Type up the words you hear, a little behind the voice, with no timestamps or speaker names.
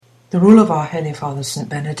The Rule of our Holy Father St.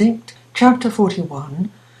 Benedict, Chapter 41,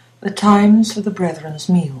 The Times for the Brethren's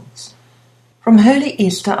Meals. From Holy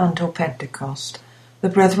Easter until Pentecost, the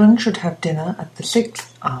brethren should have dinner at the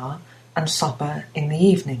 6th hour and supper in the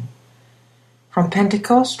evening. From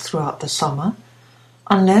Pentecost throughout the summer,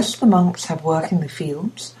 unless the monks have work in the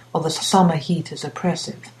fields or the summer heat is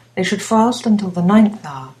oppressive, they should fast until the 9th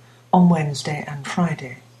hour on Wednesday and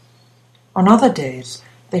Friday. On other days,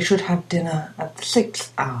 they should have dinner at the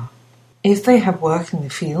 6th hour. If they have work in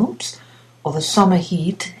the fields, or the summer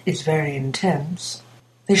heat is very intense,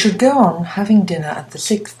 they should go on having dinner at the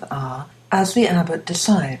 6th hour, as the abbot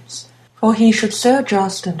decides, for he should so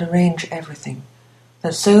adjust and arrange everything,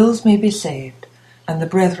 that souls may be saved, and the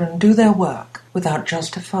brethren do their work without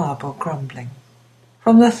justifiable grumbling.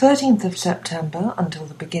 From the 13th of September until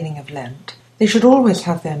the beginning of Lent, they should always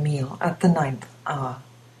have their meal at the 9th hour.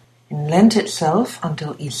 In Lent itself,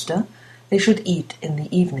 until Easter, they should eat in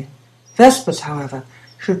the evening. Vespers, however,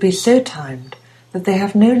 should be so timed that they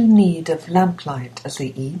have no need of lamplight as they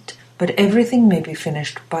eat, but everything may be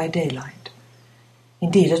finished by daylight.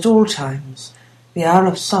 Indeed, at all times, the hour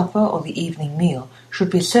of supper or the evening meal should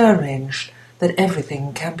be so arranged that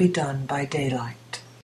everything can be done by daylight.